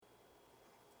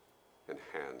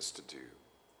hands to do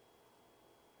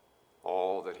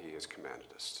all that he has commanded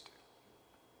us to do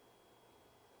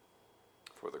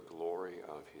for the glory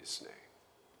of his name.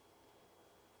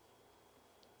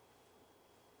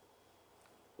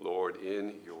 Lord,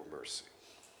 in your mercy.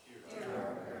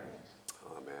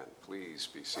 Amen. Please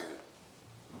be seated.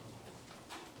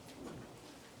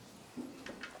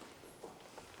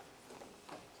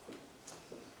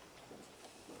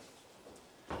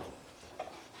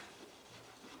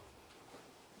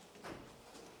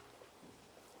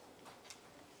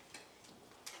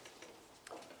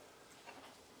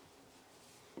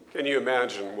 Can you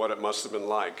imagine what it must have been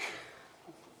like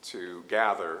to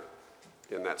gather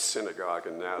in that synagogue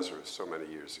in Nazareth so many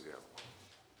years ago?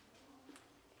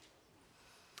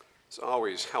 It's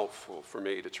always helpful for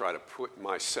me to try to put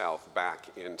myself back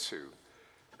into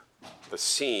the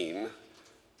scene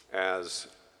as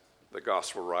the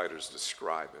gospel writers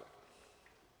describe it.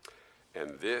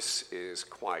 And this is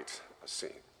quite a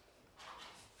scene.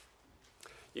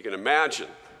 You can imagine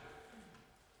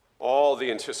all the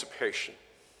anticipation.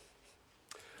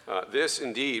 This,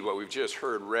 indeed, what we've just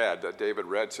heard read, that David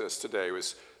read to us today,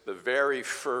 was the very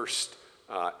first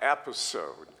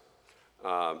episode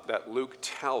that Luke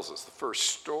tells us, the first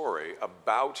story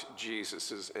about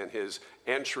Jesus and his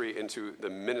entry into the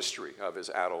ministry of his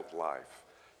adult life.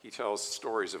 He tells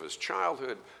stories of his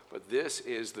childhood, but this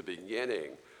is the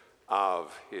beginning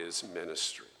of his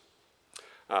ministry.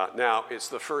 Now, it's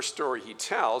the first story he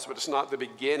tells, but it's not the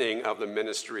beginning of the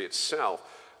ministry itself.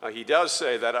 He does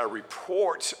say that a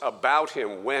report about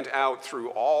him went out through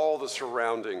all the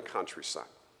surrounding countryside.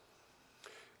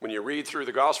 When you read through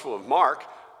the Gospel of Mark,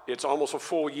 it's almost a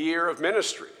full year of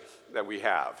ministry that we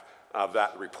have of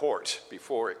that report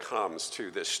before it comes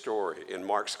to this story in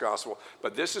Mark's Gospel.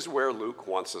 But this is where Luke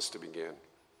wants us to begin.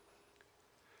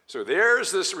 So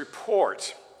there's this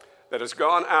report that has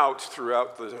gone out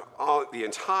throughout the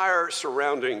entire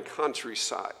surrounding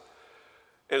countryside.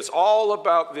 And it's all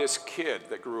about this kid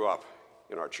that grew up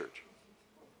in our church.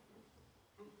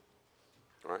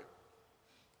 All right?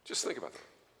 Just think about that.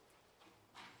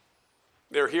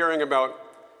 They're hearing about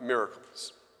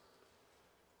miracles.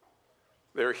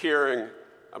 They're hearing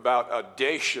about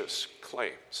audacious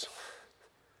claims.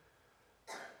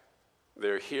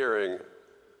 They're hearing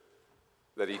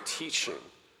that he's teaching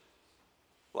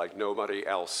like nobody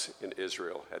else in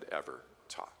Israel had ever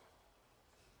taught.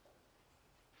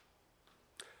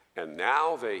 And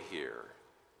now they hear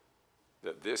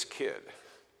that this kid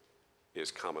is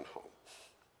coming home.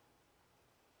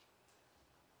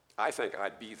 I think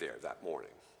I'd be there that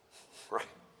morning, right?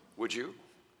 Would you?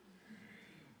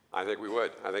 I think we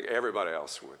would. I think everybody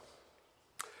else would.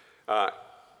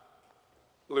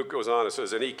 Luke goes on and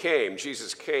says, and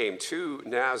Jesus came to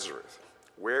Nazareth,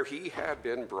 where he had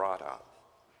been brought up.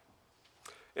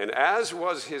 And as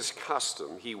was his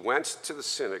custom, he went to the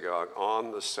synagogue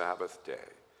on the Sabbath day.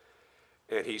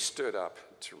 And he stood up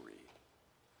to read.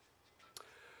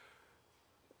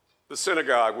 The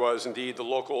synagogue was indeed the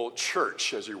local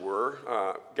church, as you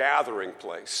were, gathering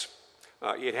place.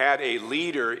 It had a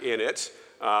leader in it,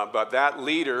 but that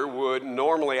leader would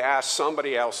normally ask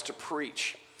somebody else to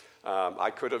preach. I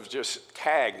could have just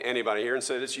tagged anybody here and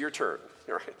said, it's your turn.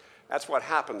 Right? That's what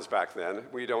happens back then.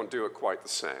 We don't do it quite the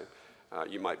same.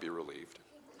 You might be relieved.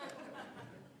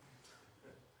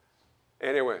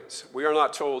 Anyways, we are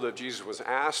not told if Jesus was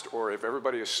asked or if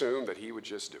everybody assumed that he would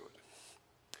just do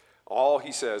it. All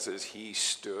he says is he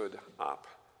stood up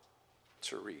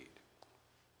to read.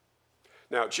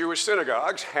 Now, Jewish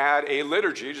synagogues had a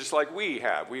liturgy just like we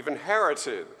have. We've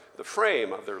inherited the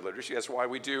frame of their liturgy. That's why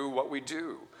we do what we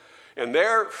do. And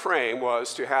their frame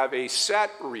was to have a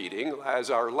set reading, as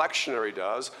our lectionary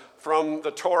does, from the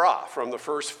Torah, from the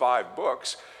first 5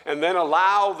 books, and then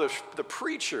allow the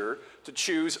preacher to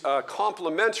choose a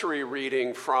complementary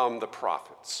reading from the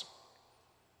prophets.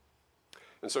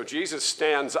 And so Jesus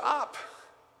stands up.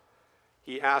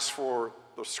 He asks for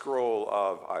the scroll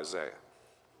of Isaiah.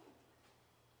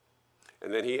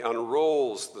 And then he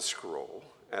unrolls the scroll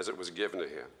as it was given to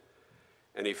him.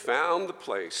 And he found the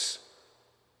place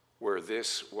where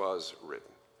this was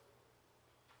written.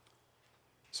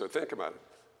 So think about it.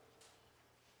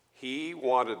 He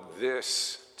wanted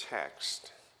this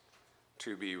text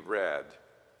to be read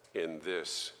in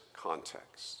this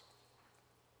context.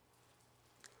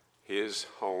 His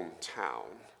hometown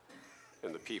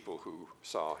and the people who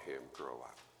saw him grow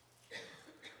up.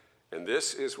 And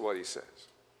this is what he says.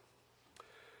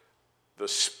 The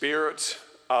Spirit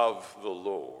of the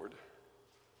Lord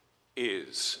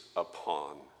is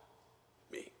upon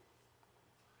me.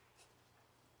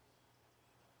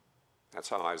 That's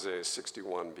how Isaiah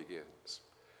 61 begins.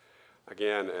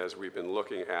 Again, as we've been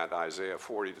looking at Isaiah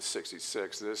 40 to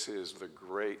 66, this is the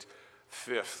great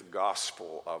fifth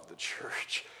gospel of the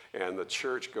church. And the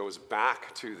church goes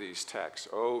back to these texts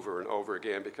over and over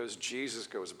again because Jesus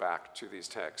goes back to these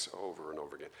texts over and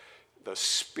over again. The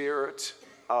Spirit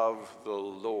of the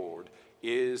Lord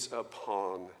is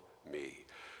upon me.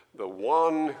 The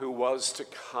one who was to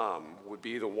come would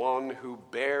be the one who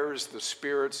bears the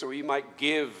Spirit so he might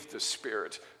give the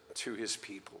Spirit to his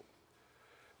people.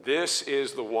 This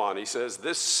is the one, he says,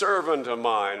 this servant of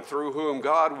mine through whom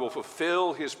God will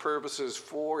fulfill his purposes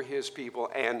for his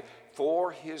people and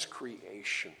for his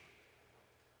creation.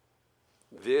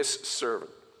 This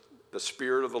servant, the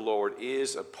Spirit of the Lord,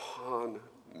 is upon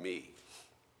me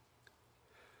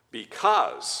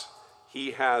because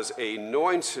he has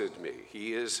anointed me.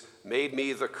 He has made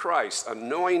me the Christ,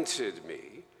 anointed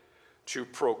me to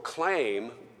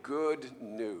proclaim good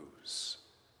news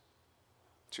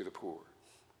to the poor,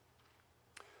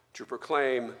 to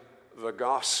proclaim the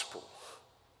gospel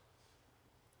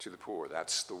to the poor.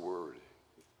 That's the word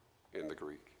in the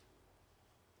Greek.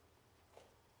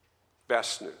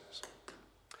 Best news.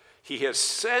 He has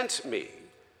sent me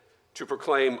to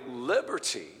proclaim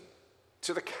liberty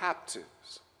to the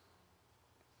captives,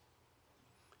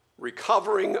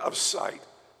 recovering of sight,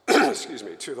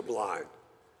 to the blind,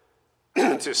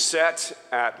 to set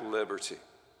at liberty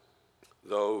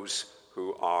those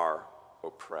who are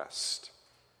oppressed,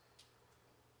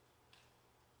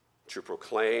 to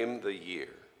proclaim the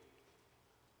year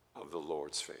of the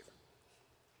Lord's favor.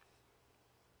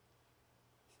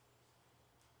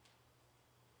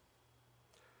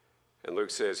 And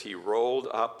Luke says he rolled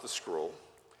up the scroll,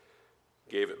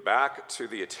 gave it back to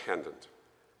the attendant,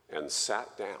 and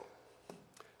sat down,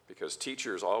 because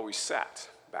teachers always sat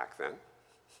back then.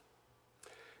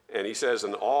 And he says,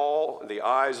 and all the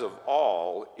eyes of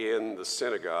all in the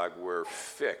synagogue were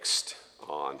fixed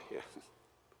on him.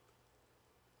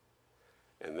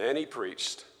 And then he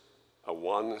preached a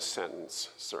one-sentence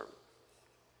sermon.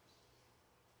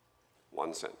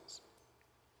 One sentence.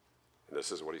 And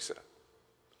this is what he said.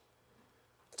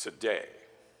 Today,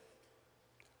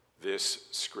 this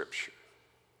scripture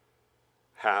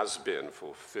has been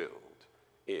fulfilled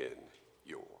in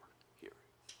your hearing.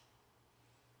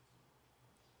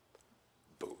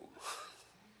 Boom.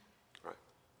 Right?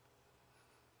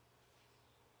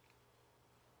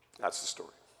 That's the story.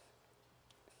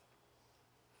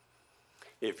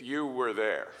 If you were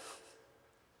there,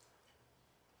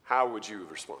 how would you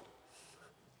have responded?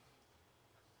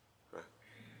 Right?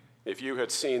 If you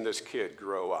had seen this kid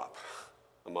grow up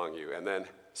among you and then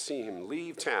see him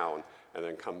leave town and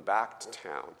then come back to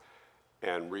town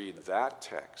and read that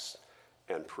text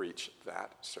and preach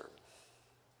that sermon,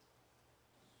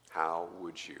 how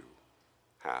would you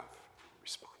have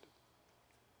responded?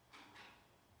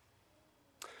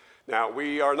 Now,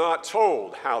 we are not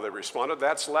told how they responded.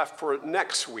 That's left for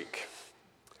next week.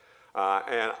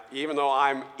 And even though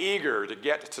I'm eager to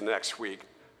get to next week,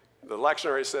 the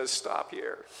lectionary says stop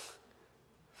here.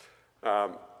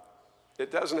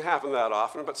 It doesn't happen that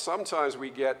often, but sometimes we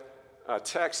get a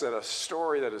text and a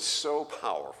story that is so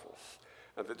powerful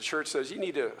that the church says you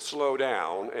need to slow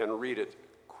down and read it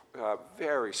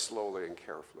very slowly and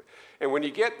carefully. And when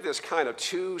you get this kind of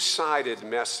two-sided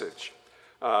message,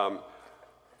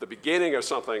 the beginning of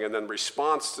something and then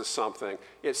response to something,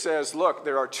 it says, look,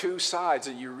 there are two sides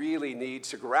that you really need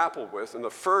to grapple with. And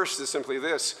the first is simply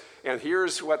this, and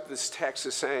here's what this text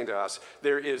is saying to us.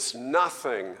 There is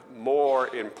nothing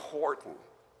more important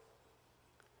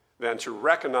than to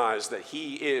recognize that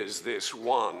he is this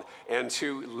one and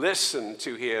to listen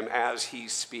to him as he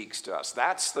speaks to us.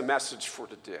 That's the message for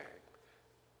today.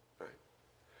 Right?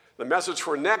 The message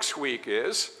for next week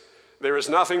is, there is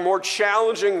nothing more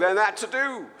challenging than that to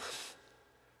do.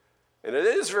 And it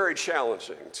is very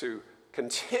challenging to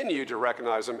continue to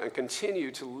recognize him and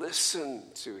continue to listen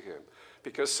to him,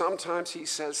 because sometimes he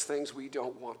says things we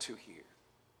don't want to hear.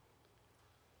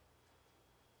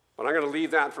 But I'm going to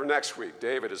leave that for next week.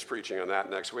 David is preaching on that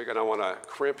next week, and I want to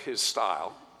crimp his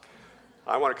style.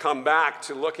 I want to come back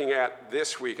to looking at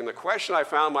this week. And the question I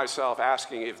found myself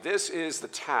asking, if this is the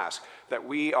task, that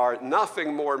we are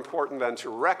nothing more important than to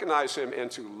recognize him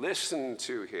and to listen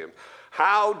to him,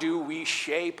 how do we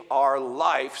shape our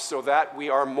life so that we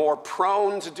are more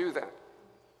prone to do that?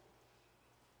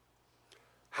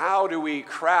 How do we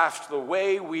craft the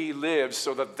way we live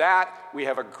so that we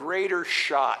have a greater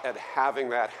shot at having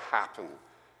that happen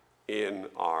in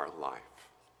our life?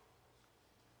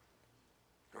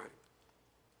 Right?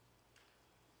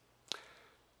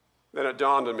 Then it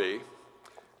dawned on me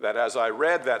that as I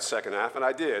read that second half, and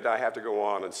I have to go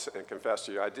on and confess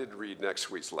to you, I did read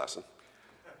next week's lesson.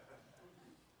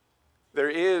 there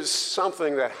is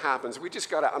something that happens. We just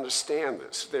got to understand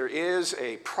this. There is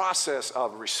a process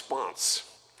of response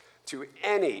to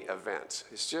any event.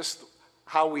 It's just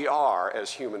how we are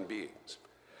as human beings.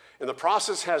 And the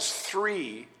process has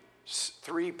three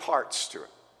parts to it.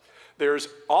 There's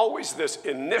always this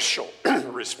initial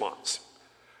response.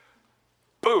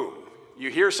 Boom. You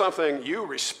hear something, you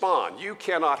respond. You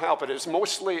cannot help it. It's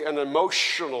mostly an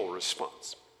emotional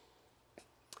response.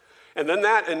 And then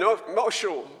that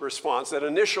emotional response, that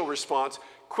initial response,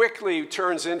 quickly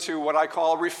turns into what I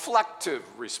call a reflective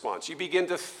response. You begin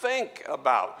to think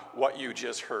about what you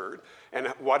just heard and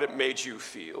what it made you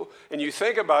feel, and you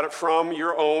think about it from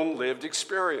your own lived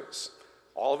experience.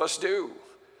 All of us do.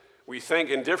 We think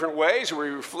in different ways, we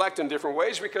reflect in different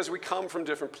ways because we come from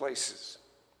different places.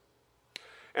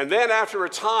 And then after a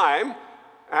time,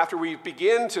 after we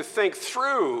begin to think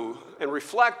through and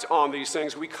reflect on these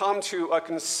things, we come to a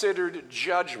considered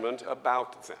judgment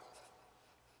about them.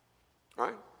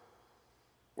 Right?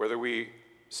 Whether we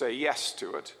say yes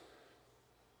to it,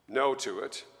 no to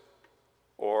it,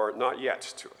 or not yet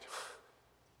to it.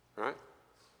 Right?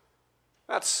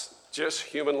 That's just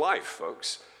human life,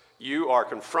 folks. You are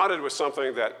confronted with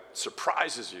something that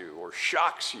surprises you or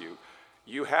shocks you.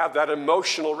 You have that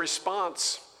emotional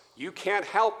response. You can't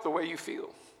help the way you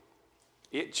feel.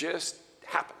 It just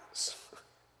happens.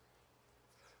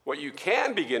 What you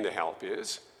can begin to help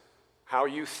is how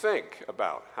you think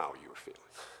about how you're feeling.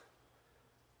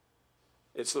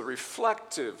 It's the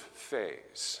reflective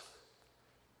phase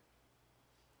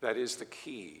that is the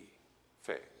key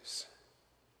phase.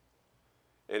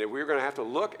 And if we're going to have to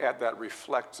look at that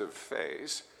reflective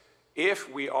phase,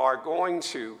 if we are going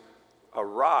to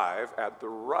arrive at the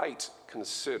right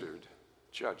considered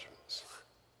judgments.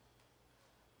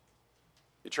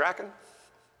 You tracking?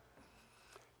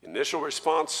 Initial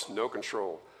response, no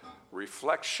control.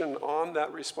 Reflection on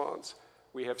that response,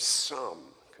 we have some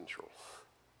control.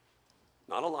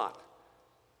 Not a lot,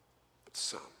 but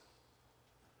some.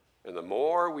 And the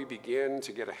more we begin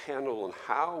to get a handle on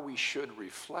how we should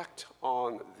reflect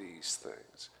on these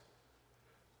things,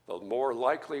 the more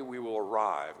likely we will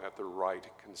arrive at the right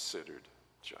considered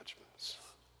judgments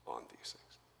on these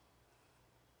things.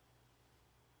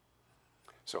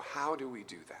 So how do we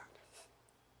do that?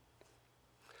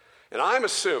 And I'm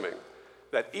assuming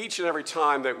that each and every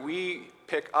time that we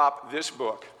pick up this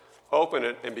book, open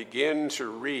it, and begin to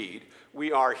read,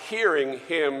 we are hearing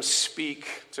him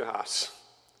speak to us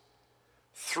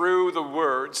through the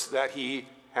words that he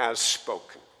has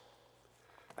spoken.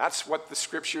 That's what the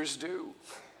scriptures do.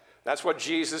 That's what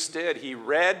Jesus did. He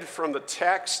read from the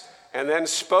text and then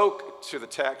spoke to the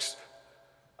text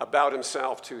about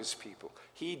himself to his people.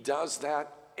 He does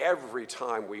that every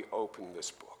time we open this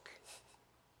book.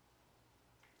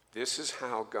 This is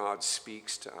how God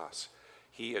speaks to us.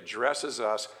 He addresses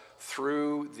us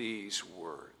through these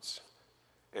words.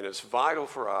 And it's vital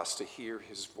for us to hear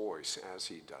his voice as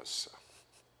he does so.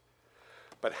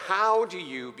 But how do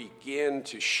you begin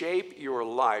to shape your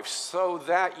life so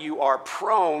that you are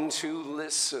prone to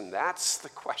listen? That's the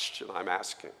question I'm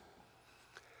asking.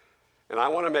 And I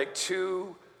want to make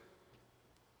two,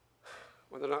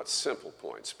 well, they're not simple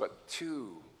points, but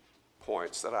 2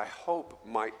 points that I hope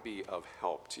might be of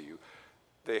help to you.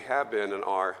 They have been and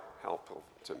are helpful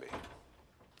to me.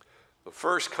 The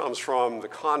first comes from the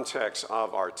context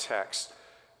of our text.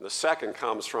 The second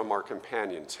comes from our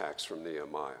companion text from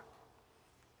Nehemiah.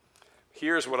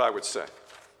 Here's what I would say.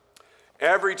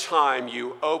 Every time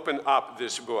you open up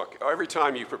this book, every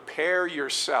time you prepare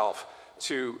yourself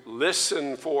to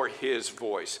listen for his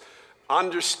voice,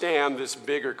 understand this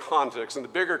bigger context. And the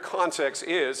bigger context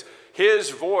is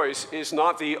his voice is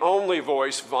not the only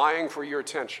voice vying for your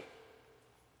attention.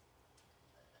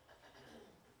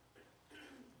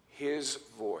 His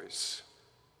voice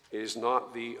is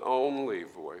not the only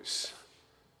voice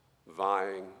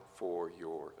vying for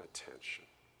your attention.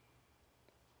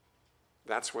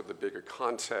 That's what the bigger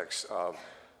context of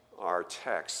our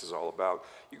text is all about.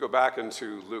 You go back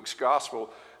into Luke's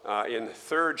gospel, in the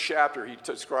 3rd chapter, he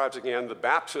describes again the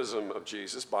baptism of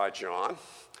Jesus by John,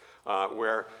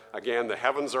 where again the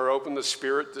heavens are open, the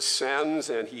Spirit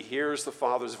descends, and he hears the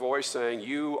Father's voice saying,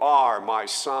 "You are my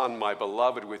Son, my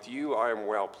beloved, with you I am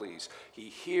well pleased." He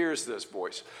hears this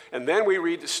voice. And then we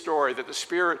read the story that the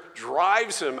Spirit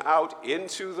drives him out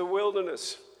into the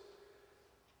wilderness,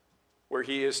 where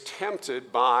he is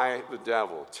tempted by the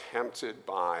devil, tempted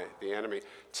by the enemy,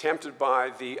 tempted by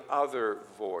the other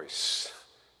voice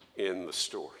in the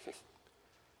story,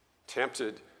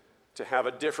 tempted to have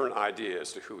a different idea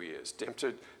as to who he is,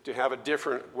 tempted to have a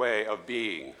different way of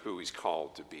being who he's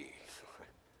called to be.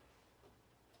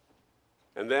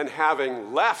 And then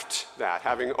having left that,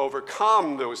 having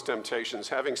overcome those temptations,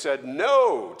 having said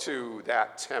no to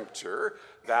that tempter,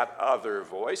 that other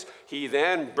voice, he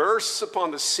then bursts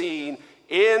upon the scene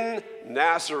in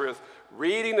Nazareth,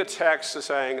 reading the text and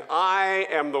saying, I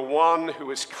am the one who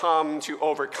has come to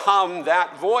overcome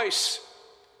that voice.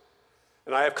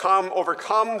 And I have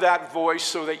overcome that voice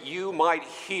so that you might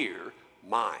hear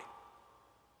mine.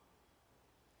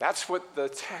 That's what the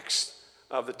text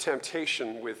of the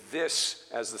temptation with this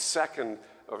as the second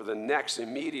or the next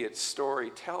immediate story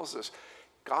tells us.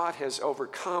 God has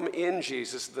overcome in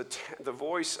Jesus the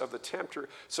voice of the tempter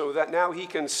so that now he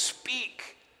can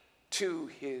speak to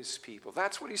his people.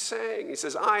 That's what he's saying. He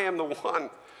says, I am the one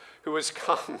who has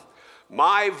come.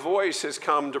 My voice has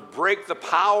come to break the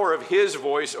power of his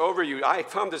voice over you. I have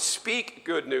come to speak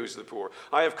good news to the poor.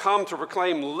 I have come to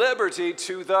proclaim liberty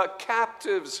to the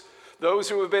captives, those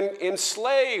who have been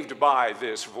enslaved by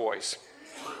this voice.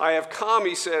 I have come,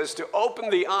 he says, to open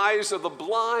the eyes of the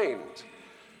blind,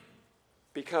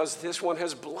 because this one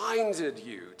has blinded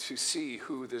you to see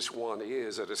who this one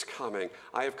is that is coming.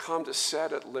 I have come to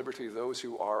set at liberty those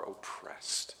who are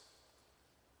oppressed.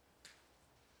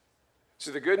 So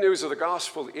the good news of the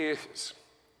gospel is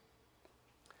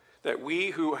that we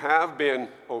who have been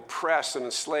oppressed and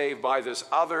enslaved by this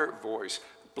other voice,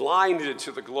 blinded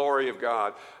to the glory of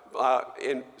God,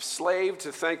 enslaved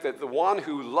to think that the one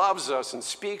who loves us and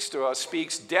speaks to us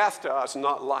speaks death to us,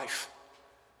 not life.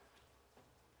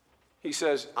 He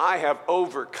says, I have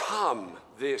overcome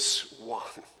this one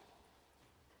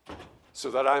so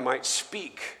that I might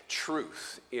speak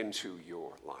truth into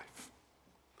your life.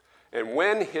 And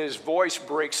when his voice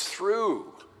breaks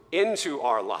through into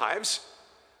our lives,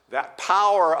 that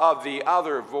power of the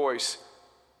other voice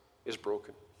is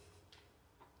broken.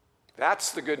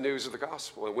 That's the good news of the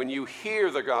gospel. And when you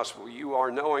hear the gospel, you are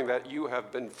knowing that you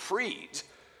have been freed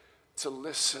to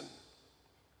listen.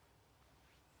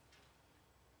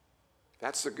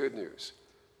 That's the good news.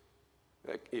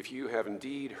 That if you have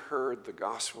indeed heard the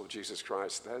gospel of Jesus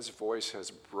Christ, that his voice has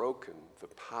broken the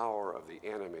power of the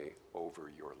enemy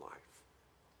over your life.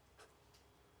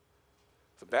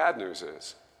 The bad news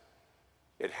is,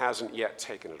 it hasn't yet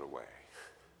taken it away.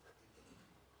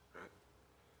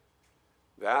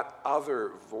 That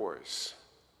other voice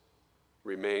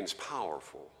remains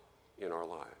powerful in our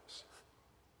lives.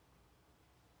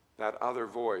 That other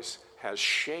voice has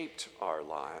shaped our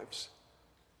lives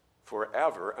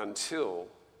forever until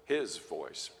his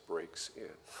voice breaks in.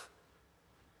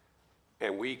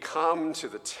 And we come to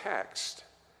the text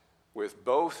with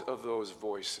both of those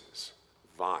voices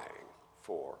vying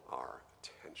for our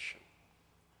attention.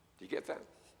 Do you get that?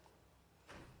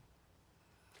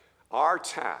 Our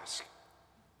task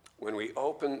when we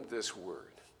open this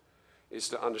word is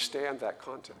to understand that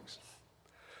context,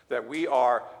 that we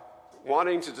are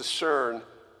wanting to discern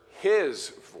his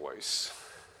voice,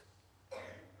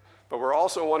 but we're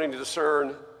also wanting to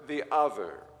discern the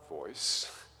other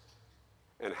voice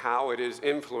and how it is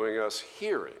influencing us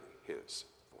hearing his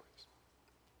voice.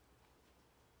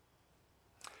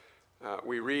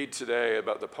 We read today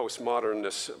about the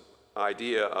postmodernist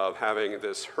idea of having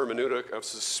this hermeneutic of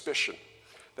suspicion,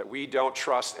 that we don't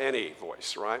trust any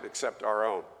voice, right, except our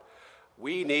own.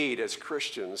 We need, as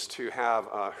Christians, to have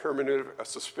a hermeneutic of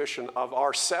suspicion of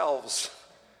ourselves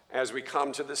as we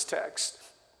come to this text.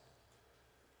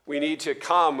 We need to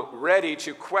come ready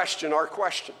to question our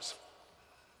questions,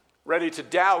 ready to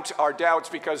doubt our doubts,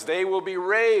 because they will be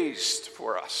raised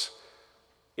for us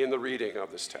in the reading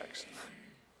of this text.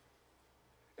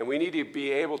 And we need to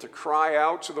be able to cry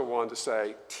out to the one to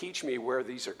say, teach me where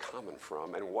these are coming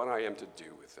from and what I am to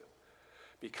do with it.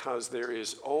 Because there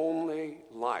is only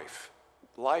life.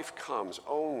 Life comes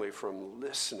only from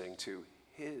listening to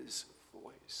his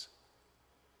voice.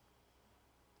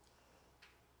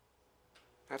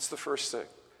 That's the first thing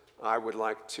I would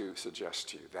like to suggest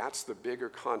to you. That's the bigger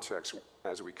context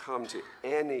as we come to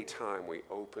any time we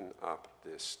open up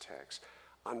this text.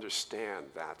 Understand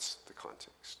that's the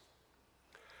context.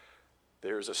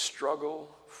 There's a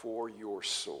struggle for your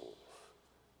soul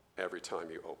every time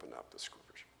you open up the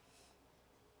scripture.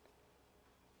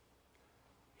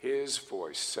 His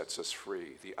voice sets us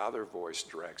free. The other voice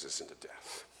drags us into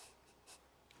death.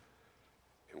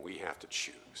 And we have to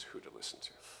choose who to listen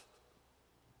to.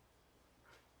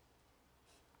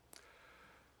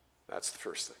 That's the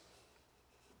first thing.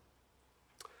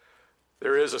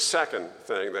 There is a second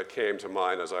thing that came to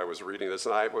mind as I was reading this,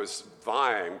 and I was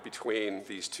vying between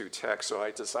these two texts, so I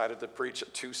decided to preach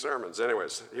two sermons.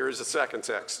 Anyways, here's the second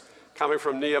text, coming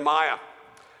from Nehemiah.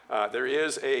 There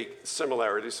is a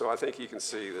similarity, so I think you can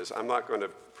see this. I'm not going to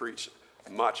preach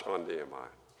much on Nehemiah.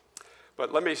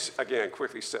 But let me, again,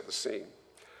 quickly set the scene.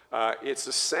 It's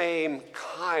the same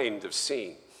kind of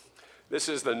scene. This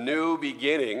is the new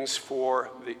beginnings for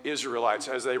the Israelites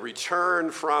as they return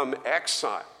from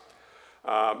exile.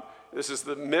 This is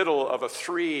the middle of a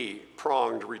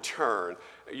three-pronged return.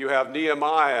 You have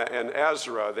Nehemiah and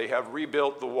Ezra. They have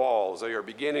rebuilt the walls. They are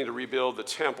beginning to rebuild the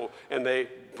temple, and they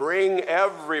bring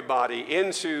everybody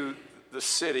into the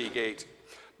city gate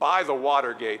by the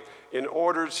water gate in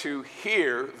order to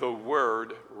hear the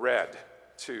word read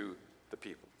to the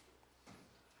people.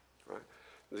 Right?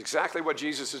 It's exactly what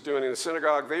Jesus is doing in the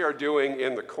synagogue. They are doing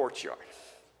in the courtyard.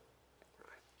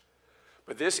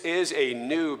 But this is a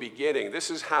new beginning.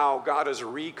 This is how God is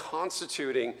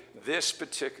reconstituting this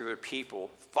particular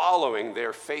people following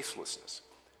their faithlessness.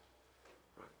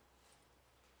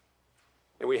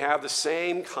 And we have the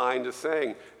same kind of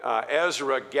thing.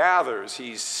 Ezra gathers.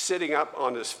 He's sitting up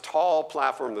on this tall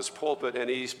platform, this pulpit, and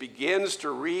he begins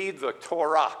to read the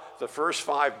Torah, the first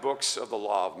 5 books of the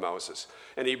law of Moses.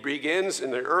 And he begins in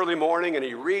the early morning and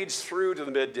he reads through to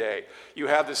the midday. You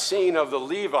have the scene of the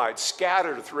Levites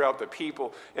scattered throughout the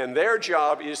people, and their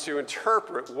job is to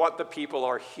interpret what the people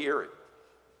are hearing.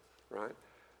 Right?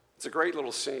 It's a great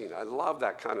little scene. I love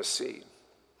that kind of scene.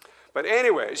 But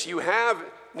anyways, you have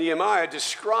Nehemiah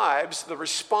describes the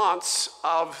response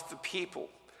of the people.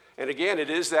 And again, it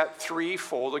is that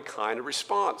threefold kind of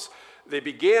response. They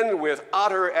begin with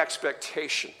utter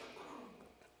expectation.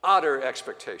 Utter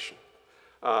expectation.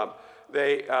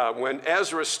 When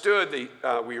Ezra stood,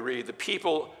 we read, the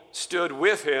people stood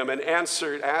with him and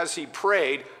answered as he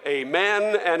prayed,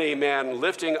 Amen and Amen,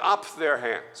 lifting up their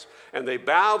hands. And they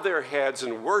bowed their heads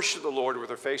and worshiped the Lord with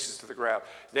their faces to the ground.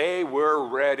 They were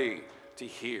ready to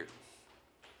hear,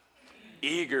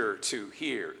 eager to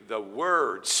hear the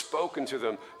word spoken to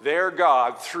them, their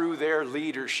God through their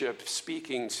leadership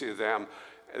speaking to them.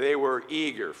 They were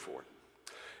eager for it.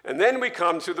 And then we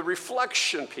come to the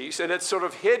reflection piece, and it's sort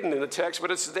of hidden in the text,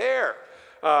 but it's there.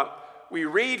 We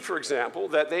read, for example,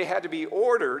 that they had to be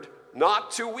ordered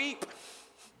not to weep.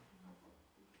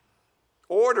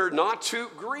 Ordered not to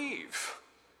grieve.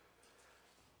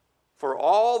 For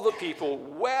all the people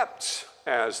wept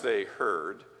as they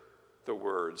heard the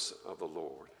words of the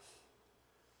Lord.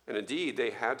 And indeed,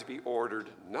 they had to be ordered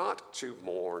not to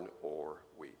mourn or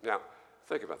weep. Now,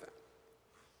 think about that.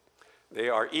 They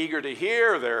are eager to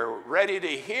hear, they're ready to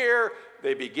hear,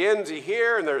 they begin to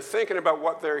hear, and they're thinking about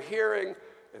what they're hearing,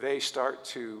 and they start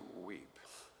to weep.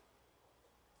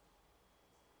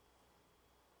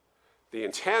 The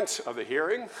intent of the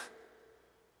hearing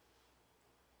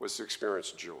was to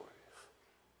experience joy.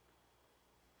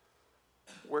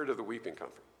 Where did the weeping come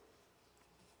from?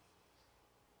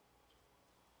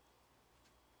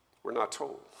 We're not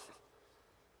told.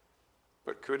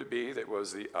 But could it be that it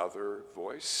was the other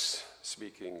voice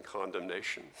speaking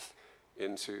condemnation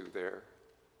into their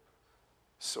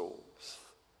souls?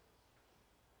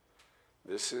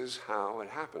 This is how it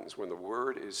happens. When the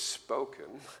word is spoken,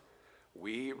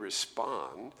 we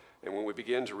respond, and when we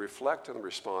begin to reflect on the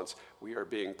response, we are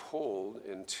being pulled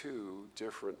in 2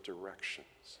 different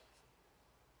directions.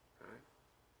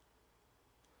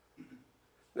 Right?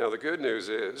 Now, the good news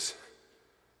is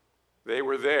they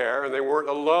were there, and they weren't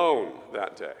alone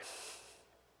that day.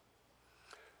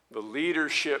 The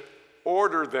leadership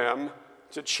ordered them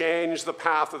to change the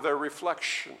path of their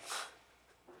reflection.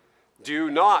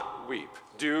 Do not weep.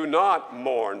 Do not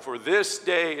mourn, for this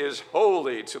day is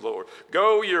holy to the Lord.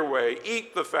 Go your way,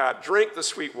 eat the fat, drink the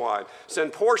sweet wine.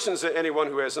 Send portions to anyone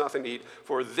who has nothing to eat,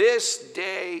 for this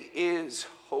day is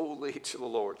holy to the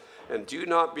Lord. And do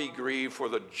not be grieved, for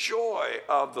the joy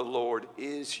of the Lord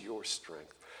is your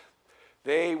strength.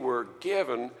 They were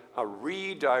given a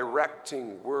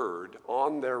redirecting word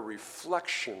on their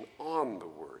reflection on the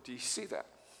word. Do you see that?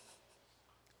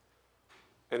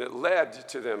 And it led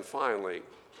to them finally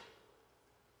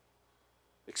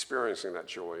experiencing that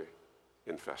joy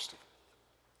in festival.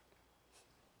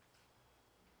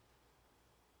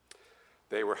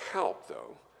 They were helped,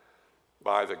 though,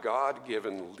 by the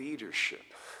God-given leadership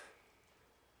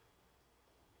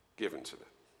given to them.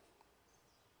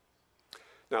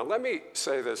 Now, let me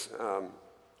say this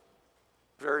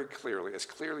very clearly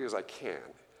as I can.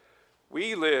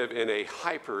 We live in a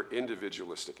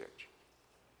hyper-individualistic age.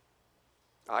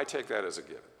 I take that as a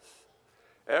given.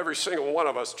 Every single one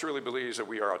of us truly believes that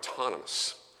we are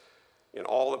autonomous in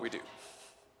all that we do.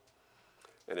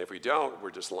 And if we don't,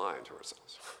 we're just lying to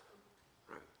ourselves.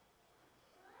 Right?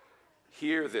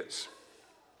 Hear this.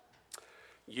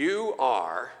 You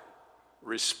are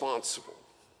responsible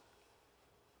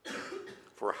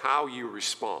for how you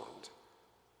respond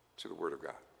to the Word of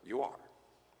God. You are.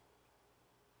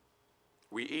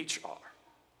 We each are.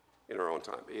 in our own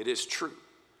time. It is true.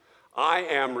 I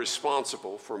am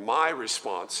responsible for my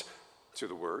response to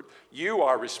the word. You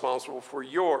are responsible for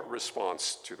your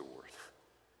response to the word.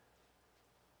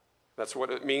 That's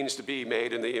what it means to be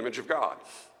made in the image of God.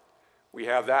 We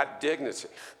have that dignity,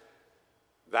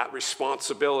 that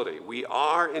responsibility. We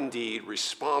are indeed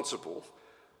responsible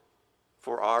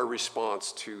for our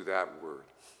response to that word.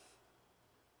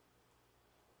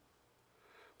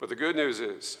 But the good news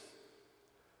is,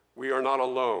 we are not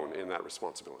alone in that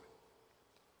responsibility.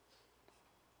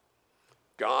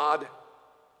 God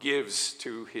gives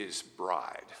to his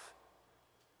bride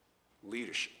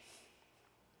leadership.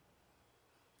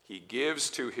 He gives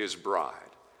to his bride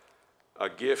a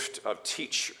gift of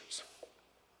teachers.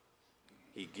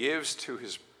 He gives to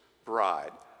his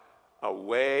bride a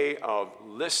way of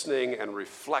listening and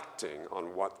reflecting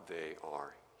on what they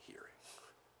are hearing.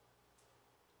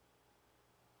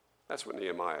 That's what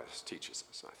Nehemiah teaches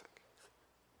us, I think.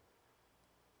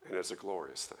 And it's a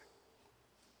glorious thing.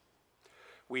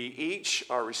 We each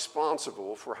are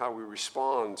responsible for how we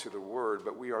respond to the word,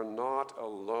 but we are not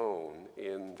alone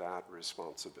in that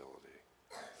responsibility.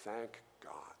 Thank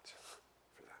God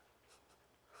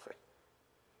for that.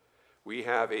 We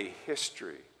have a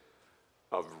history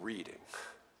of reading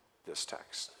this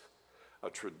text, a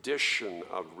tradition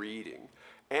of reading,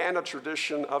 and a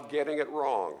tradition of getting it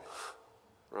wrong,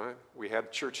 right? We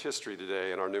had church history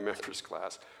today in our new members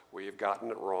class. We have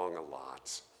gotten it wrong a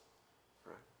lot.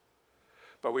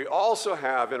 But we also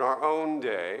have in our own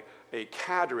day a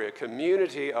cadre, a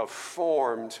community of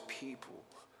formed people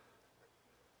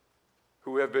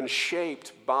who have been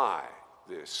shaped by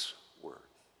this word,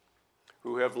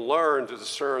 who have learned to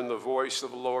discern the voice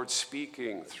of the Lord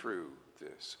speaking through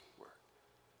this word.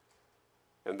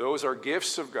 And those are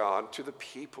gifts of God to the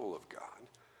people of God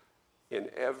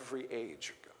in every age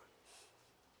of God.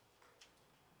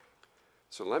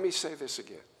 So let me say this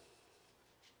again.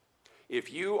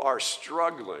 If you are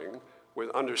struggling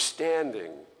with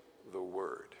understanding the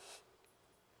word,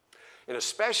 and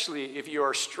especially if you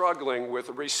are struggling with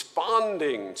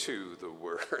responding to the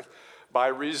word by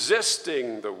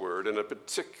resisting the word in a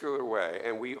particular way,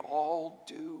 and we all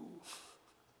do,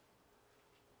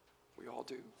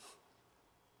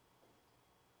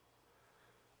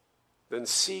 then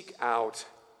seek out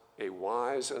a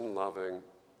wise and loving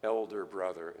elder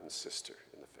brother and sister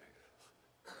in the faith.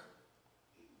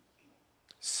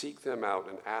 Seek them out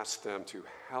and ask them to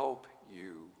help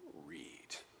you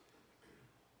read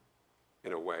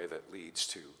in a way that leads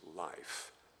to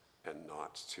life and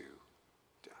not to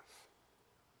death.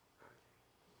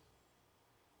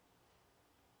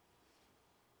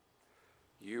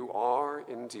 You are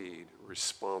indeed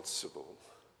responsible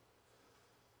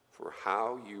for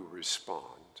how you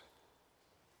respond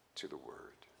to the word.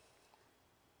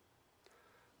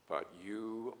 But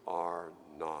you are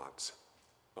not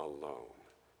alone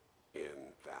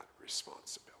in that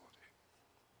responsibility.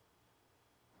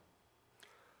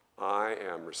 I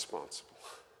am responsible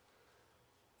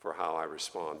for how I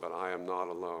respond, but I am not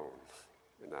alone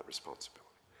in that responsibility.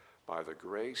 By the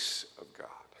grace of God,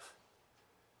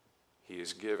 he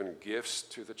has given gifts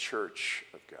to the church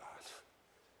of God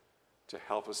to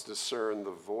help us discern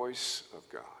the voice of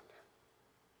God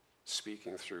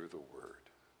speaking through the word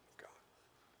of God.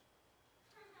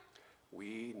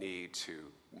 We need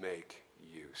to make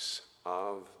use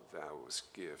of those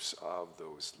gifts, of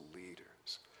those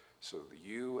leaders, so that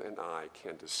you and I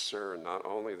can discern not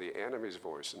only the enemy's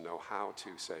voice and know how to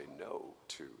say no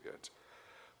to it,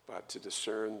 but to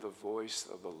discern the voice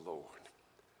of the Lord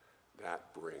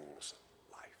that brings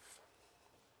life.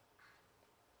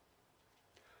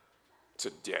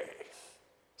 Today,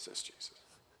 says Jesus,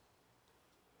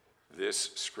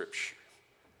 this scripture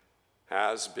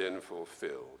has been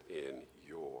fulfilled in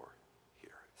your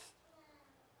hearing.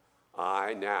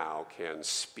 I now can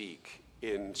speak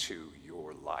into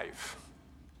your life.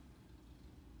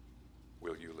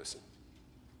 Will you listen?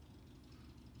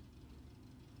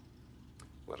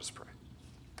 Let us pray.